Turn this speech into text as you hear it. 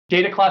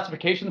Data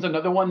classification is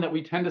another one that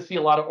we tend to see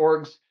a lot of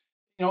orgs,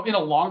 in a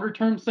longer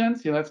term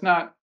sense. That's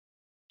not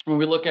when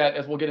we look at,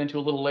 as we'll get into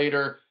a little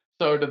later,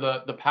 so to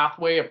the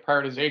pathway of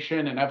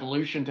prioritization and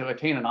evolution to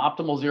attain an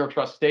optimal zero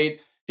trust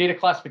state. Data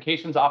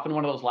classification is often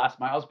one of those last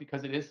miles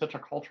because it is such a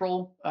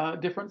cultural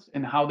difference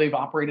in how they've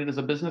operated as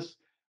a business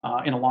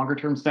in a longer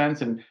term sense,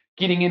 and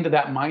getting into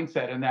that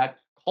mindset and that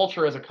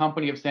culture as a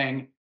company of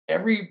saying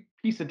every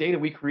piece of data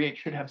we create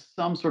should have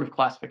some sort of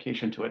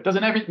classification to it.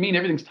 Doesn't mean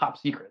everything's top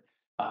secret.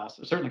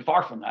 So certainly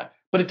far from that,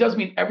 but it does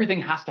mean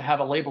everything has to have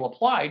a label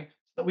applied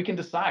so that we can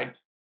decide,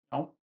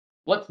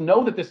 let's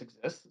know that this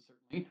exists,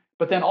 certainly,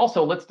 but then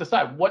also let's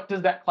decide, what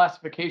does that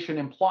classification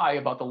imply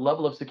about the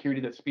level of security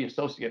that's be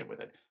associated with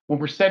it. When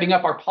we're setting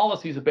up our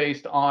policies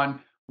based on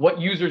what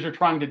users are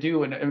trying to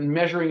do, and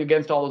measuring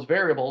against all those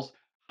variables,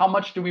 how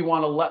much do we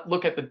want to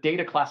look at the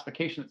data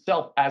classification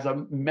itself as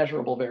a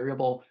measurable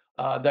variable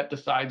that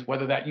decides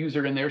whether that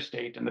user in their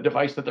state and the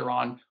device that they're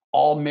on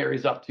all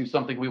marries up to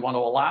something we want to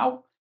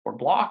allow or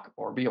block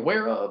or be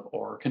aware of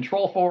or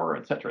control for,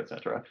 et cetera, et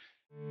cetera.